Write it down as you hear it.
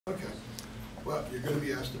Okay. Well, you're going to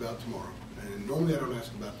be asked about tomorrow. And normally I don't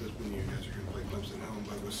ask about this when you guys are going to play Clemson at home,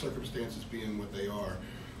 but with circumstances being what they are,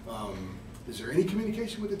 is there any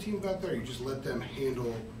communication with the team about that, or you just let them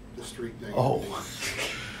handle the streak thing? Oh,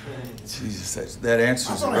 Jesus, that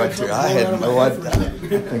answers it right there. I had no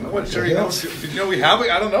idea. I'm not sure you know. Did you know we have it?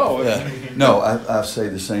 I don't know. Yeah. No, I say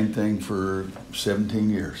the same thing for 17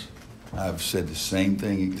 years. I've said the same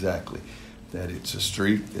thing exactly, that it's a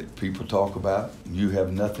streak that people talk about. You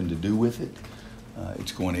have nothing to do with it.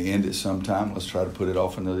 It's going to end at some time. Let's try to put it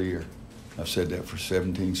off another year. I've said that for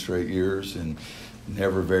 17 straight years and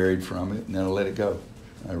never varied from it, and then I let it go.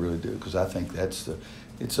 I really do, because I think it's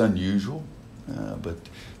unusual, but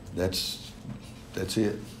that's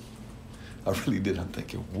it. I really did. I'm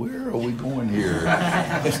thinking, where are we going here?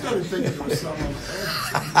 I started thinking there was someone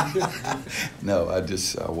else. No, I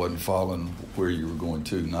wasn't following where you were going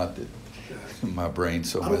to. Not that my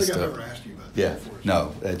brain's so messed up. I don't think I've ever asked you about that. Yeah, before, so.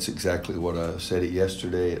 no, that's exactly what I said it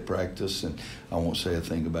yesterday at practice, and I won't say a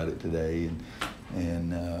thing about it today.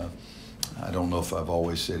 And I don't know if I've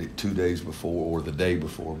always said it 2 days before or the day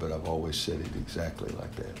before, but I've always said it exactly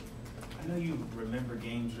like that. I know you remember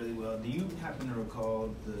games really well. Do you happen to recall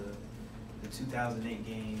the 2008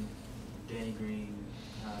 game? Danny Green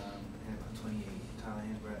had about 28. Tyler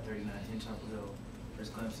Hansbrough at 39 in Chapel Hill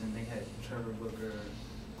versus Clemson. They had Trevor Booker,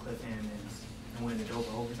 Cliff Hammonds, and went into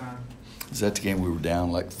overtime. Is that the game we were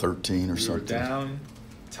down like 13 or something? We were down.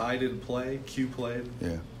 Ty didn't play. Q played.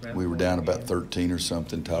 Yeah, we were down about 13 or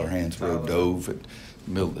something. Tyler Hansbrough dove at the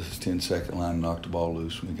middle of the 10-second line and knocked the ball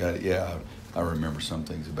loose. We got it. Yeah, I remember some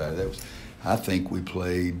things about it. I think we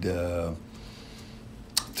played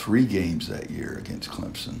 3 games that year against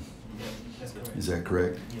Clemson. Yeah, that's correct. Is that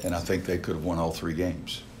correct? Yes. And I think they could have won all 3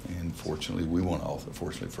 games. And fortunately, we won all.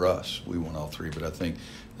 Fortunately for us, we won all 3. But I think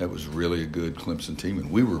that was really a good Clemson team, and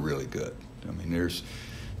we were really good. I mean, there's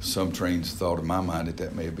some trains thought in my mind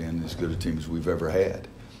that may have been as good a team as we've ever had.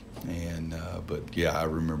 And but yeah, I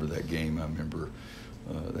remember that game. I remember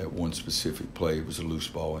that one specific play. It was a loose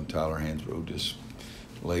ball, and Tyler Hansbrough just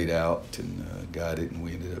laid out and got it, and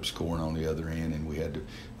we ended up scoring on the other end. And we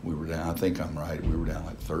were down. I think I'm right. We were down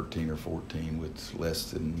like 13 or 14 with less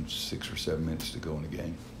than 6 or 7 minutes to go in the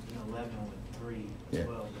game. 11 with 3 as Yeah.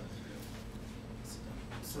 well.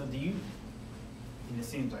 So do you? And it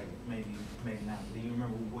seems like maybe not. But do you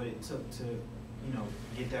remember what it took to,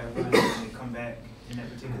 get that run and come back in that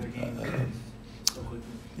particular game so quickly?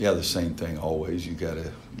 Yeah, the same thing always. You got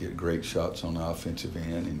to get great shots on the offensive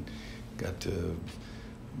end, and got to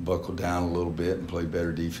buckle down a little bit and play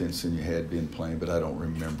better defense than you had been playing. But I don't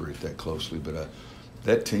remember it that closely. But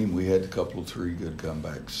that team, we had a couple of 3 good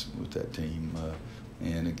comebacks with that team.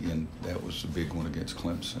 And again, that was a big one against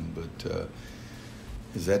Clemson. But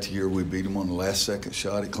is that the year we beat them on the last second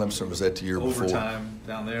shot at Clemson, or was that the year before? Overtime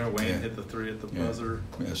down there. Wayne hit the 3 at the buzzer.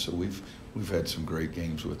 Yeah, so we've had some great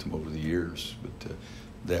games with them over the years. But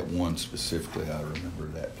that one specifically, I remember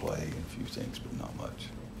that play and a few things, but not much.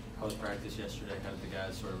 How was practice yesterday? How did the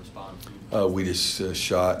guys sort of respond to? We just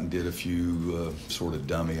shot and did a few sort of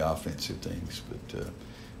dummy offensive things. But,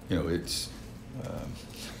 it's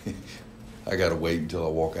I got to wait until I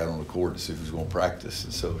walk out on the court to see who's going to practice.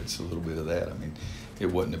 And so it's a little bit of that. I mean, it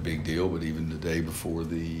wasn't a big deal, but even the day before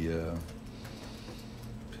the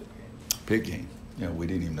Pitt game, we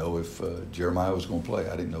didn't even know if Jeremiah was going to play.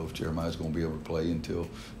 I didn't know if Jeremiah was going to be able to play until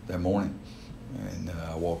that morning. And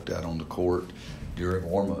I walked out on the court during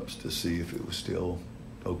warm-ups to see if it was still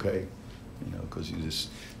okay, because it's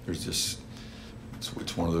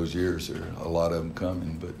one of those years. There are a lot of them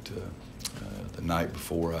coming, but the night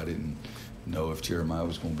before I didn't know if Jeremiah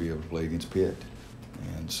was going to be able to play against Pitt.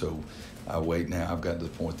 And so I wait now. I've gotten to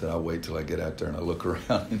the point that I wait till I get out there and I look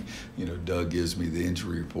around and, Doug gives me the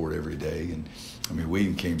injury report every day. And, I mean, we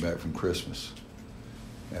even came back from Christmas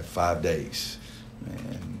at 5 days.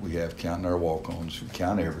 And we have, counting our walk-ons, we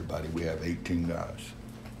count everybody, we have 18 guys.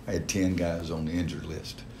 I had 10 guys on the injured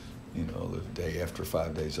list, the day after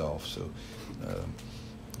 5 days off. So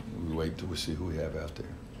we wait till we see who we have out there.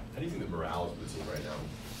 How do you think the morale is the team right now?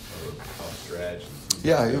 Tough stretch.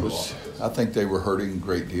 Yeah, it was. I think they were hurting a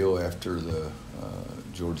great deal after the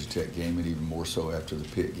Georgia Tech game, and even more so after the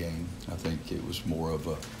Pitt game. I think it was more of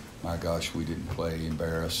a, my gosh, we didn't play,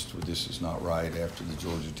 embarrassed. This is not right after the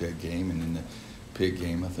Georgia Tech game. And in the Pitt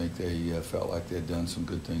game, I think they felt like they had done some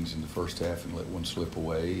good things in the first half and let one slip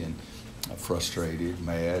away, and frustrated,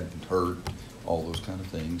 mad, hurt, all those kind of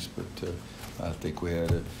things. But I think we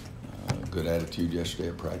had a good attitude yesterday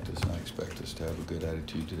at practice, and I expect us to have a good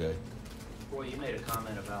attitude today. Roy, you made a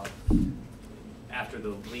comment about, after the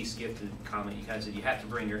least gifted comment, you kind of said you have to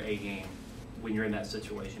bring your A game when you're in that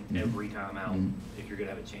situation, every time out, if you're going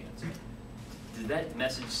to have a chance. Did that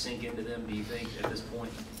message sink into them, do you think, at this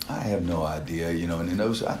point? I have no idea, and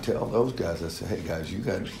I tell those guys, I say, hey guys, you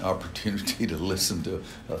got an opportunity to listen to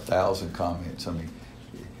 1,000 comments. I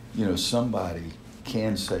mean, somebody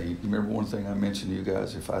can say, you remember one thing I mentioned to you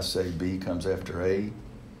guys, if I say B comes after A,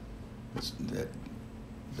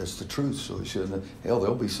 that's the truth, so it shouldn't. Hell,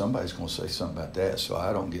 there'll be somebody's going to say something about that, so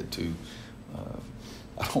I don't get too,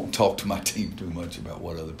 I don't talk to my team too much about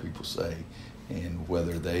what other people say, and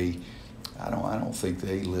whether I don't think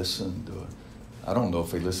they listen to, I don't know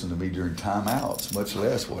if they listen to me during timeouts, much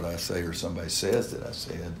less what I say or somebody says that I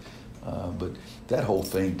said, but that whole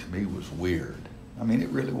thing to me was weird. I mean, it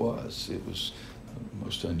really was. It was the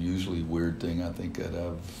most unusually weird thing I think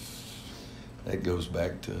that goes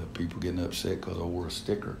back to people getting upset because I wore a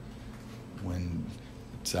sticker. When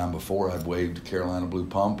the time before I'd waved the Carolina blue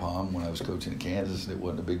pom-pom when I was coaching in Kansas, and it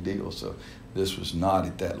wasn't a big deal. So this was not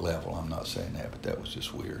at that level. I'm not saying that, but that was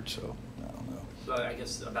just weird. So I don't know. So I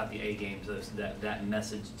guess about the A games, that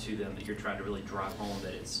message to them that you're trying to really drive home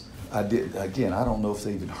that it's. I did. Again, I don't know if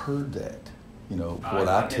they even heard that. What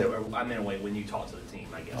I meant when you talk to the team,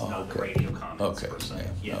 I guess, not the radio comments per se.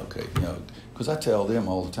 Yeah. Okay. Because I tell them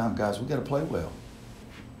all the time, guys, we got to play well.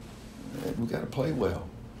 We got to play well.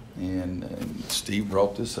 And Steve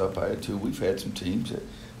brought this up. I had too. We've had some teams that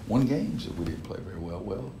won games that we didn't play very well.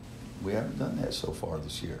 Well, we haven't done that so far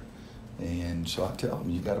this year. And so I tell them,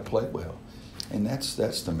 you got to play well. And that's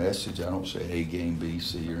the message. I don't say A game, B,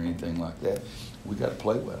 C, or anything like that. We got to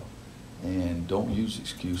play well. And don't use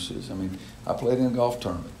excuses. I mean, I played in a golf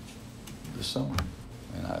tournament this summer,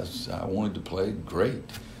 and I wanted to play great.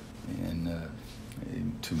 And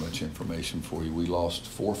too much information for you. We lost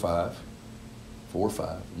 4-5,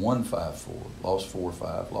 4-5, won 5-4, lost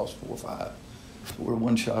 4-5, lost 4-5. So we're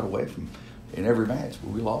one shot away from in every match,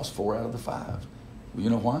 but we lost 4 out of the 5. Well,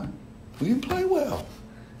 you know why? We didn't play well.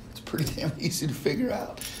 It's pretty damn easy to figure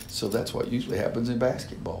out. So that's what usually happens in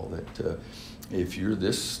basketball. That if you're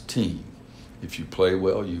this team, if you play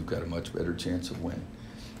well, you've got a much better chance of winning.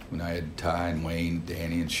 When I had Ty and Wayne,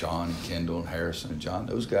 Danny and Sean, and Kendall and Harrison and John,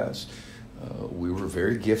 those guys, we were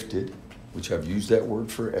very gifted, which I've used that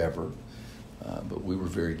word forever, but we were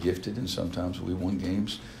very gifted, and sometimes we won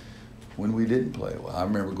games when we didn't play well. I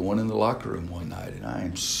remember going in the locker room one night, and I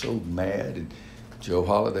am so mad, and Joe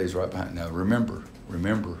Holliday's right behind. Now remember,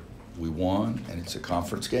 we won, and it's a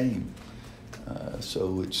conference game.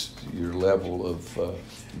 So it's your level of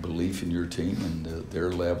belief in your team and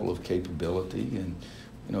their level of capability. And,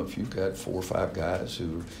 if you've got 4 or 5 guys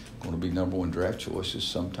who are going to be number 1 draft choices,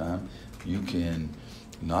 sometime you can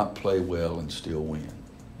not play well and still win.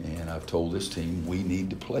 And I've told this team we need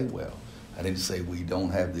to play well. I didn't say we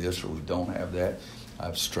don't have this or we don't have that.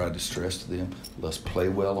 I've tried to stress to them, let's play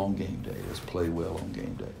well on game day. Let's play well on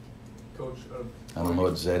game day. Coach, I don't know,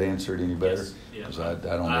 does that answer it any better? Yes. I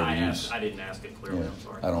don't ever use. I didn't ask it clearly. Yeah, I'm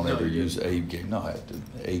sorry. I don't ever use A game. No, I have to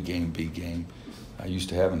A game, B game. I used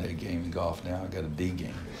to have an A game in golf. Now I got a D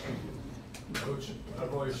game. Coach, out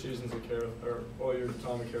of all your seasons at all your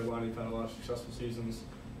time at Carolina, you've had a lot of successful seasons.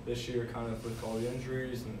 This year, kind of with all the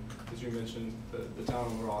injuries, and as you mentioned, the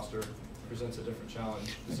talent on the roster presents a different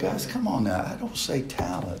challenge. Guys, come on now. I don't say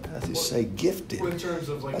talent. I just say gifted. In terms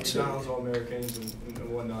of like McDonald's All-Americans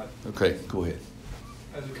and whatnot. Okay, go ahead.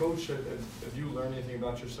 As a coach, have you learned anything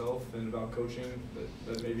about yourself and about coaching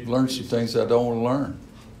that maybe... Learned some things I don't want to learn.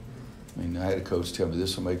 I mean, I had a coach tell me,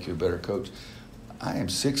 this will make you a better coach. I am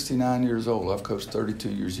 69 years old. I've coached 32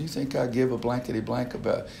 years. You think I give a blankety blank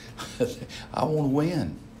about... I want to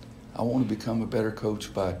win. I want to become a better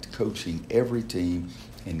coach by coaching every team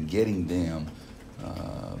and getting them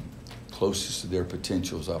closest to their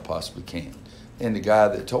potential as I possibly can. And the guy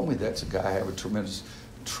that told me that's a guy I have a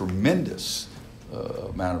tremendous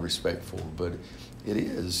amount of respect for. But it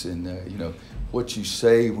is, and what you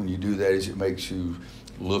say when you do that is it makes you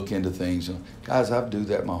look into things. And guys, I've do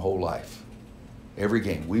that my whole life. Every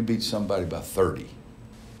game, we beat somebody by 30.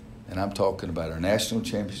 And I'm talking about our national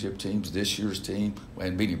championship teams, this year's team. We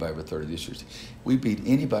hadn't beat anybody by 30 this year's team. We beat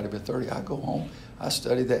anybody by 30. I go home, I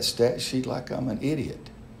study that stat sheet like I'm an idiot.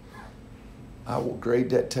 I will grade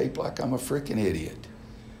that tape like I'm a freaking idiot.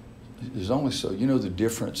 There's only so, the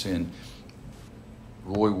difference in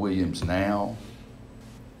Roy Williams now,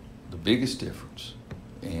 the biggest difference,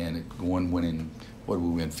 and winning, what did we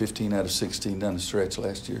win, 15 out of 16 down the stretch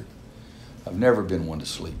last year? I've never been one to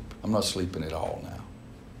sleep. I'm not sleeping at all now.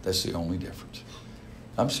 That's the only difference.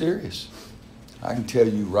 I'm serious. I can tell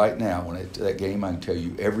you right now, when at that game, I can tell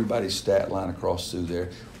you everybody's stat line across through there,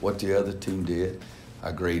 what the other team did.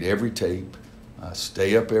 I grade every tape. I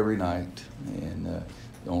stay up every night, and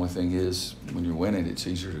The only thing is, when you're winning, it's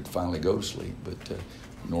easier to finally go to sleep. But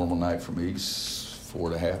normal night for me is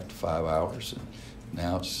 4.5 to 5 hours, and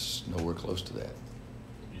now it's nowhere close to that.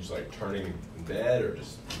 You just like turning in bed or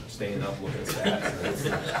just staying up looking at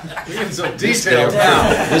stats? We get some details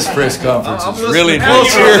now. This press conference I'm is listening really now.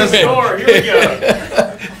 You're on the score. Here we go.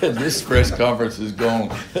 This press conference is gone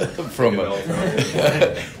from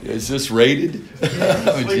is this rated?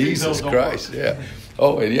 I mean, Jesus Christ, yeah.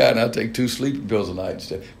 Oh, and yeah, and I take 2 sleeping pills a night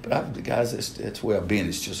instead. But guys, that's the way I've been.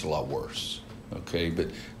 It's just a lot worse. Okay, but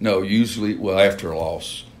no, usually, well, after a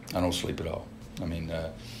loss, I don't sleep at all. I mean,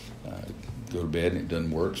 go to bed and it doesn't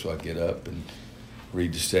work, so I get up and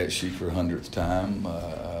read the stat sheet for 100th time,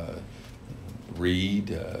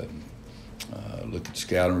 look at the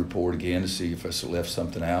scouting report again to see if I left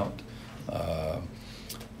something out,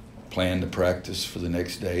 plan the practice for the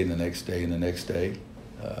next day and the next day and the next day.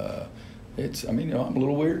 I'm a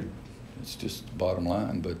little weird. It's just the bottom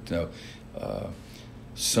line, but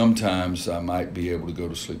sometimes I might be able to go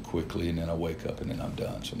to sleep quickly and then I wake up and then I'm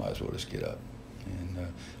done, so I might as well just get up. And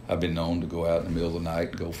I've been known to go out in the middle of the night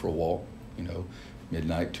and go for a walk,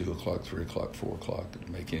 midnight, 2 o'clock, 3 o'clock, 4 o'clock. It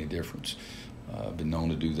doesn't make any difference. I've been known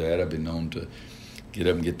to do that. I've been known to get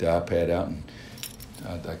up and get the iPad out, and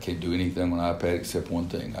I can't do anything on the iPad except one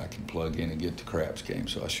thing. I can plug in and get the craps game,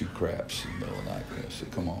 so I shoot craps in the middle of the night. I say,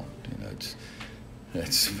 come on,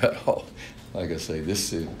 that's about all. Like I say,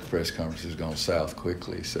 this press conference has gone south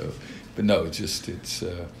quickly. So, but no,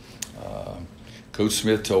 Coach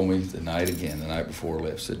Smith told me the night before I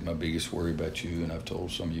left, said my biggest worry about you, and I've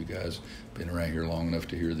told some of you guys, been around here long enough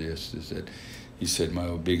to hear this, is that he said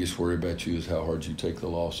my biggest worry about you is how hard you take the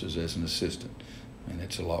losses as an assistant, and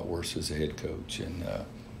it's a lot worse as a head coach, and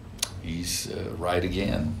he's right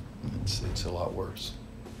again. It's a lot worse.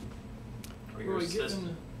 Go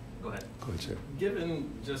ahead. Go ahead, sir. Given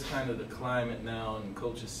just kind of the climate now and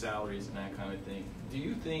coaches' salaries and that kind of thing, do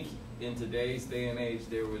you think in today's day and age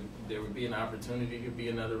there would be an opportunity to be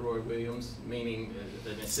another Roy Williams, meaning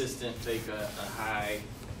an assistant take a high,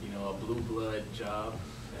 a blue blood job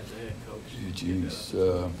as a head coach? Jeez.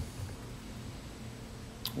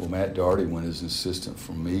 Well, Matt Daugherty went as an assistant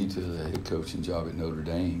from me to the head coaching job at Notre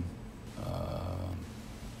Dame.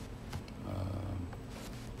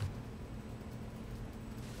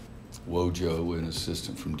 Wojo, an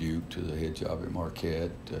assistant from Duke, to the head job at Marquette.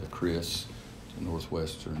 Chris to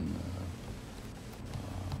Northwestern.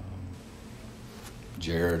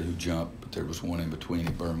 Jared, who jumped, but there was one in between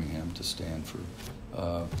at Birmingham to Stanford.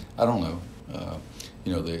 I don't know.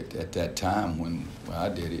 At that time when I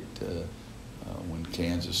did it, when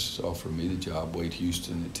Kansas offered me the job, Wade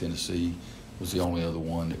Houston at Tennessee was the only other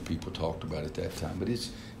one that people talked about at that time. But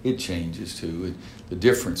it changes too. The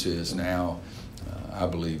difference is now, I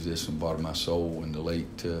believe this from the bottom of my soul, in the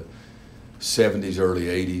late 70s, early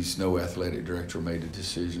 80s, no athletic director made a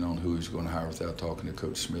decision on who he was going to hire without talking to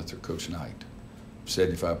Coach Smith or Coach Knight,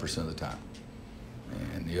 75% of the time.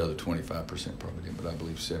 And the other 25% probably didn't, but I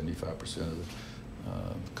believe 75% of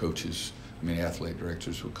the athletic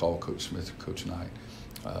directors would call Coach Smith or Coach Knight.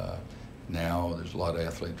 Now there's a lot of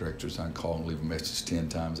athletic directors I can call and leave a message 10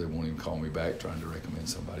 times. They won't even call me back trying to recommend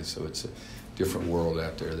somebody. So it's a different world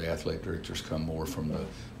out there. The athletic directors come more from the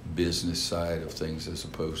business side of things as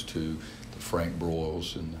opposed to the Frank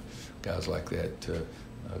Broyles and guys like that,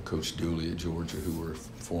 Coach Dooley at Georgia, who were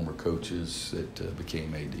former coaches that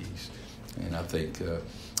became ADs. And I think,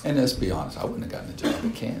 and let's be honest, I wouldn't have gotten a job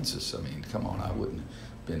in Kansas. I mean, come on, I wouldn't have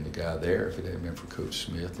been the guy there if it hadn't been for Coach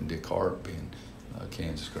Smith and Dick Hart being a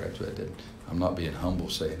Kansas graduate. I'm not being humble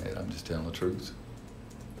saying that. I'm just telling the truth.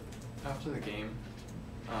 After the game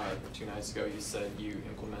 2 nights ago, you said you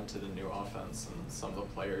implemented a new offense, and some of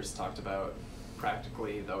the players talked about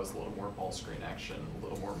practically that was a little more ball screen action, a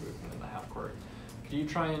little more movement in the half court. Could you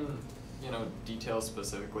try and detail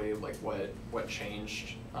specifically like what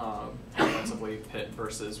changed offensively Pitt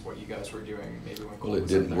versus what you guys were doing maybe when Cole Well, it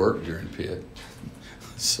was in didn't there? work during Pitt.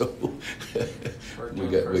 So we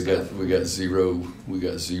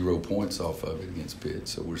got 0 points off of it against Pitt.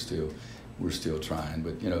 So we're still trying.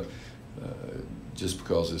 But just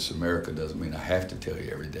because it's America doesn't mean I have to tell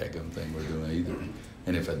you every daggum thing we're doing either.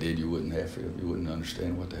 And if I did, you wouldn't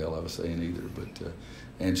understand what the hell I was saying either. But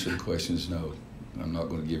answer the question is no. I'm not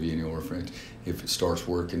going to give you any more friends. If it starts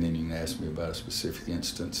working, then you can ask me about a specific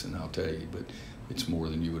instance, and I'll tell you. But it's more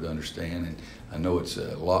than you would understand, and I know it's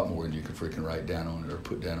a lot more than you can freaking write down on it or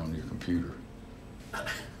put down on your computer.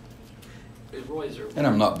 And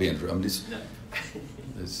I'm not being. I'm just. No.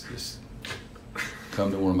 Just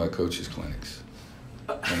come to one of my coaches' clinics,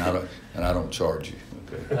 and I don't charge you.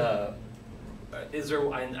 Okay. Is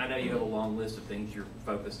there? I know you have a long list of things you're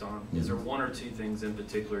focused on. Is there one or two things in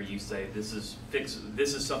particular you say this is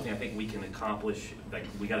something I think we can accomplish? Like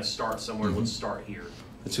we got to start somewhere. Let's start here.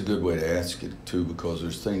 It's a good way to ask it too, because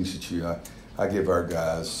there's things that I give our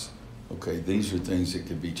guys. Okay, these are things that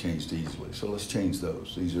could be changed easily, so let's change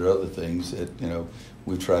those. These are other things that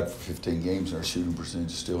we've tried for 15 games and our shooting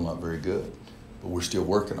percentage is still not very good, but we're still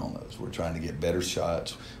working on those. We're trying to get better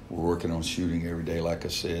shots. We're working on shooting every day, like I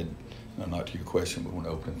said. Not to your question, but one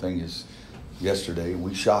open thing is yesterday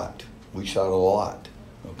we shot a lot.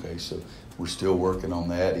 Okay, so we're still working on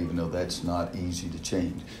that, even though that's not easy to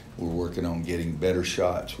change. We're working on getting better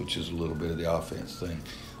shots, which is a little bit of the offense thing.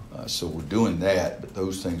 So we're doing that, but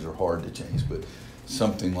those things are hard to change. But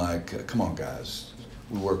something like, come on guys,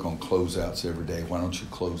 we work on closeouts every day. Why don't you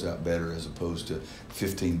close out better as opposed to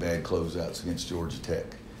 15 bad closeouts against Georgia Tech?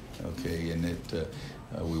 Okay, and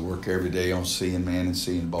we work every day on seeing man and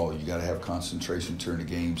seeing ball. You got to have concentration during the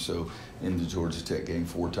game. So in the Georgia Tech game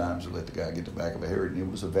 4 times, we let the guy get the back of a hair, and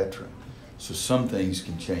it was a veteran. So some things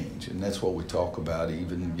can change, and that's what we talk about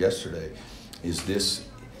even yesterday.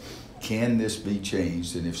 Can this be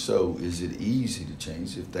changed? And if so, is it easy to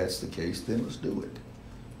change? If that's the case, then let's do it.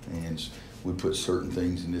 And we put certain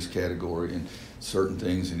things in this category and certain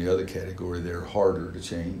things in the other category that are harder to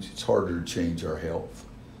change. It's harder to change our health.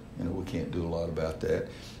 We can't do a lot about that.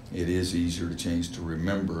 It is easier to change to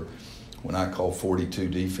remember when I call 42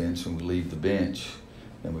 defense and we leave the bench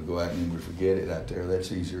and we go out and we forget it out there,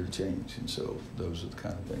 that's easier to change. And so those are the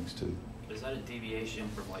kind of things too. Is that a deviation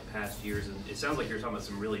from like past years? And it sounds like you're talking about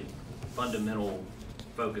some really fundamental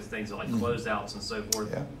focus things like closeouts and so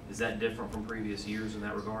forth. Yeah. Is that different from previous years in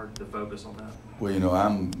that regard, the focus on that? Well,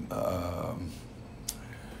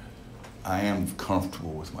 I am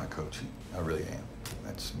comfortable with my coaching. I really am.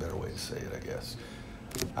 That's a better way to say it, I guess.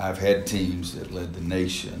 I've had teams that led the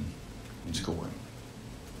nation in scoring.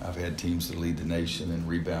 I've had teams that lead the nation in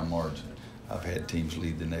rebound margin. I've had teams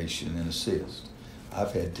lead the nation in assist.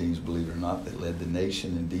 I've had teams, believe it or not, that led the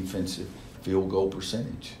nation in defensive field goal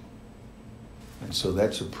percentage. And so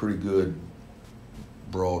that's a pretty good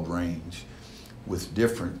broad range. With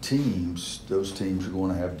different teams, those teams are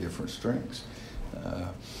going to have different strengths.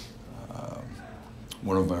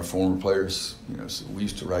 One of our former players, so we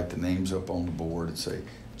used to write the names up on the board and say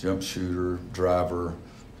jump shooter, driver,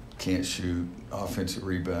 can't shoot, offensive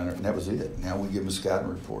rebounder, and that was it. Now we give them a scouting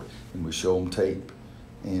report and we show them tape.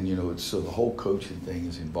 And, so the whole coaching thing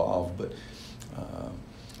is involved, but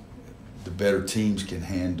the better teams can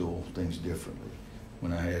handle things differently.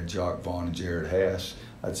 When I had Jock Vaughn and Jared Hass,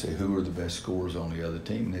 I'd say, who are the best scorers on the other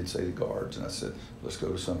team? And they'd say the guards. And I said, let's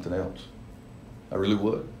go to something else. I really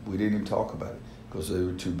would. We didn't even talk about it because they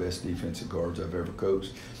were 2 best defensive guards I've ever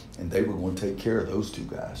coached. And they were going to take care of those 2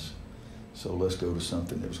 guys. So let's go to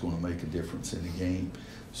something that was going to make a difference in the game.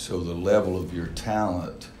 So the level of your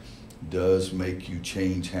talent does make you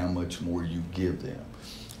change how much more you give them.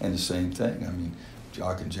 And the same thing,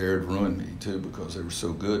 Jock and Jared ruined me too because they were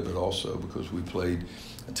so good, but also because we played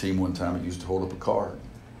a team one time that used to hold up a card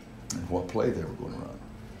and what play they were going to run.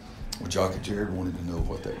 Well, Jock and Jared wanted to know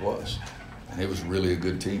what that was. And it was really a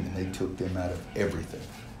good team, and they took them out of everything.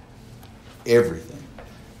 Everything.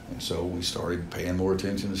 And so we started paying more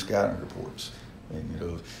attention to scouting reports. And,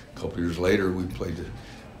 a couple of years later, we played the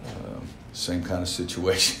same kind of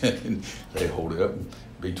situation, and they hold it up and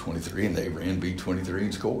B-23, and they ran B-23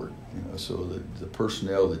 and scored. So the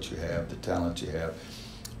personnel that you have, the talent you have,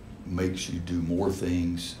 makes you do more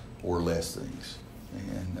things or less things.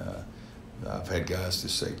 And I've had guys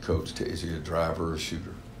just say, Coach, is he a driver or a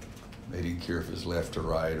shooter? They didn't care if it's left or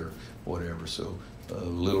right or whatever. So a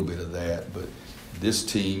little bit of that. But this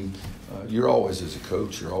team, you're always, as a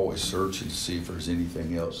coach, you're always searching to see if there's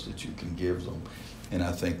anything else that you can give them. And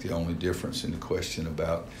I think the only difference in the question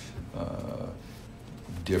about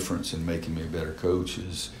difference in making me a better coach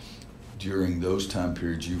is during those time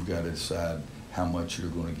periods, you've got to decide how much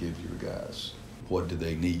you're going to give your guys. What do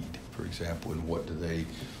they need, for example, and what do they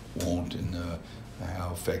want, and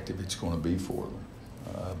how effective it's going to be for them.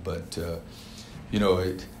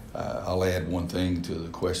 I'll add one thing to the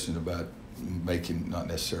question about not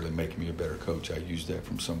necessarily making me a better coach. I used that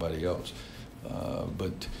from somebody else.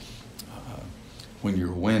 But when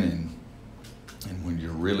you're winning and when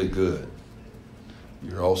you're really good,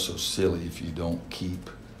 you're also silly if you don't keep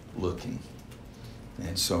looking.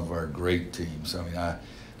 And some of our great teams, the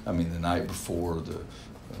night before the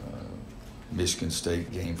Michigan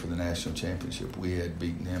State game for the national championship, we had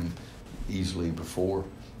beaten them easily before.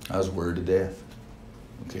 I was worried to death,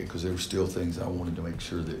 because there were still things I wanted to make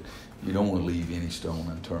sure that you don't want to leave any stone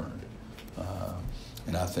unturned.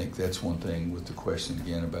 And I think that's one thing with the question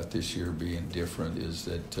again about this year being different is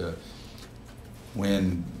that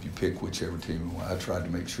when you pick whichever team, I tried to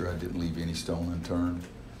make sure I didn't leave any stone unturned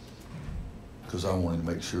because I wanted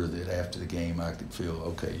to make sure that after the game I could feel,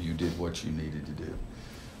 okay, you did what you needed to do.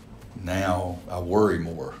 Now I worry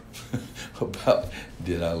more about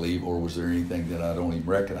did I leave or was there anything that I don't even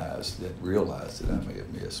realize that I may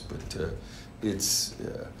have missed. But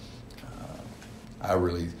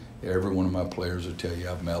every one of my players will tell you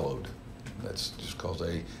I've mellowed. That's just because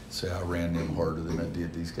they say I ran them harder than I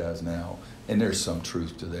did these guys now. And there's some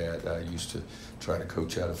truth to that. I used to try to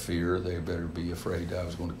coach out of fear. They better be afraid I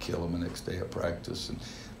was going to kill them the next day at practice. And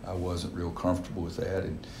I wasn't real comfortable with that.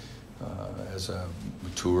 And as I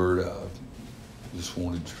matured, I just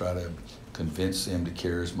wanted to try to convince them to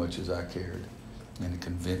care as much as I cared and to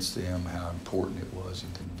convince them how important it was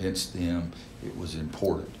and convince them it was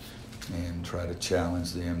important and try to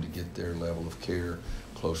challenge them to get their level of care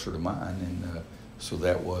closer to mine. And so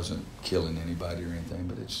that wasn't killing anybody or anything,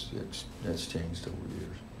 but that's changed over the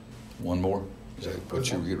years. One more? Is that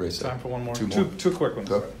what you were getting ready to say? Time for one more. Two more? Two quick ones.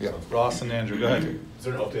 Yeah. Ross and Andrew, go ahead. Is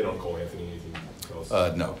there an update on Cole Anthony? Anything else?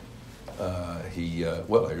 No.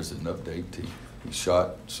 Well, here's an update. He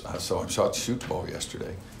shot. I saw him shoot the ball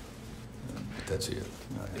yesterday. But that's it.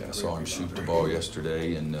 I saw him shoot the ball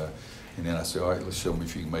yesterday, and then I said, all right, let's show me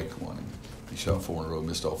if you can make one. And he shot 4 in a row,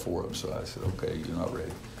 missed all 4 of them. So I said, okay, you're not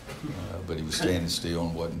ready. But he was standing still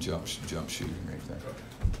and wasn't jump shooting or anything.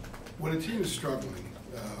 When a team is struggling,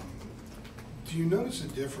 do you notice a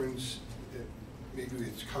difference? Maybe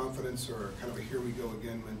it's confidence or kind of a here we go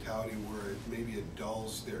again mentality where maybe it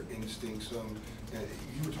dulls their instincts some.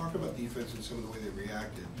 You were talking about defense and some of the way they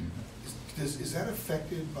reacted. Mm-hmm. Is that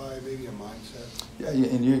affected by maybe a mindset? Yeah,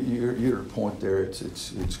 and your point there,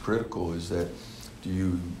 it's critical, is that do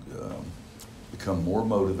you become more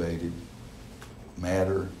motivated,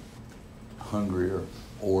 madder, hungrier,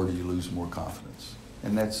 or do you lose more confidence?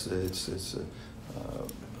 And it's a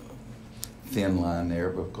thin line there,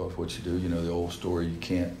 because what you do, the old story, you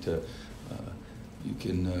can't,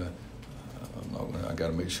 I got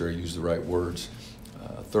to make sure I use the right words.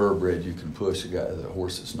 Thoroughbred you can push, the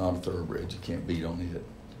horse that's not a thoroughbred, you can't beat on it.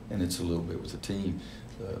 And it's a little bit with the team.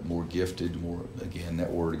 More gifted, the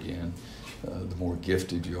more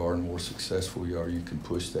gifted you are and more successful you are, you can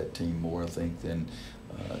push that team more, I think, than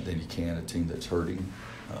you can a team that's hurting.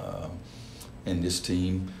 And this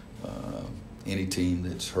team, any team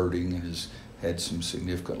that's hurting and has had some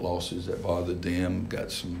significant losses that bothered them,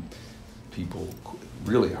 got some people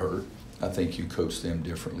really hurt, I think you coach them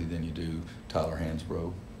differently than you do Tyler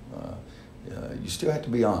Hansbrough. You still have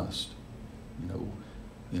to be honest.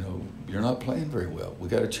 You're not playing very well. We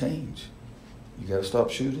got to change. You got to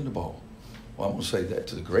stop shooting the ball. Well, I'm going to say that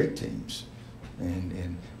to the great teams,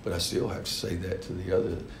 but I still have to say that to the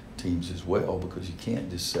other teams as well, because you can't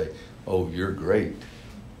just say, "Oh, you're great."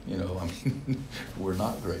 We're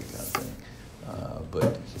not great, kind of thing.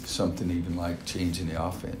 But something even like changing the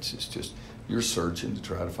offense, it's just you're searching to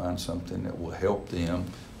try to find something that will help them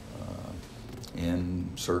in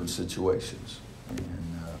certain situations.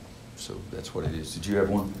 And so that's what it is. Did you have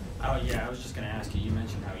one? Oh, yeah, I was just going to ask you, you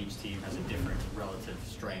mentioned how each team has a different relative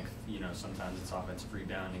strength. Sometimes it's offensive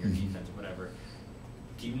rebounding or defense, whatever.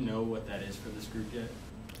 Do you know what that is for this group yet?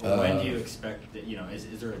 Or when do you expect that,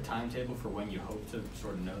 is there a timetable for when you hope to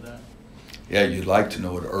sort of know that? Yeah, you'd like to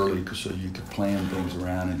know it early so you could plan things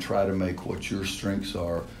around and try to make what your strengths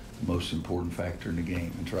are the most important factor in the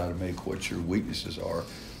game, and try to make what your weaknesses are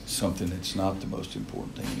something that's not the most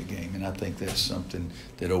important thing in the game. And I think that's something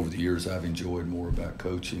that over the years I've enjoyed more about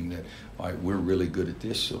coaching, that, all right, we're really good at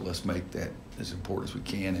this, so let's make that as important as we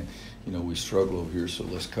can. And, we struggle over here, so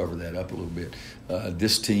let's cover that up a little bit.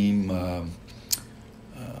 This team,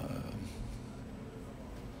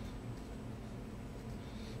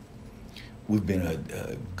 we've been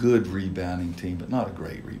a good rebounding team, but not a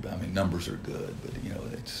great rebound. I mean, numbers are good, but,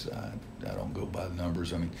 I don't go by the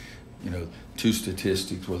numbers. I mean, two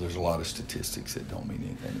statistics, well, there's a lot of statistics that don't mean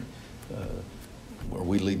anything. Are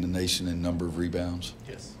we leading the nation in number of rebounds?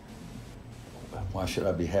 Yes. Why should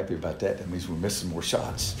I be happy about that? That means we're missing more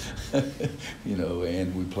shots,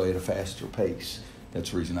 and we play at a faster pace.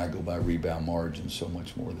 That's the reason I go by rebound margin so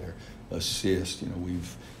much more there. Assist,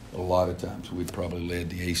 a lot of times we've probably led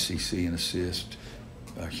the ACC in assist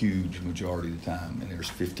a huge majority of the time, and there's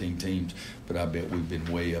 15 teams, but I bet we've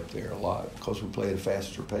been way up there a lot because we play at a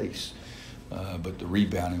faster pace. But the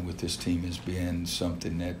rebounding with this team has been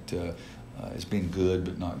something that has been good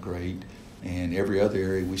but not great, and every other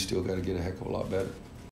area we still got to get a heck of a lot better.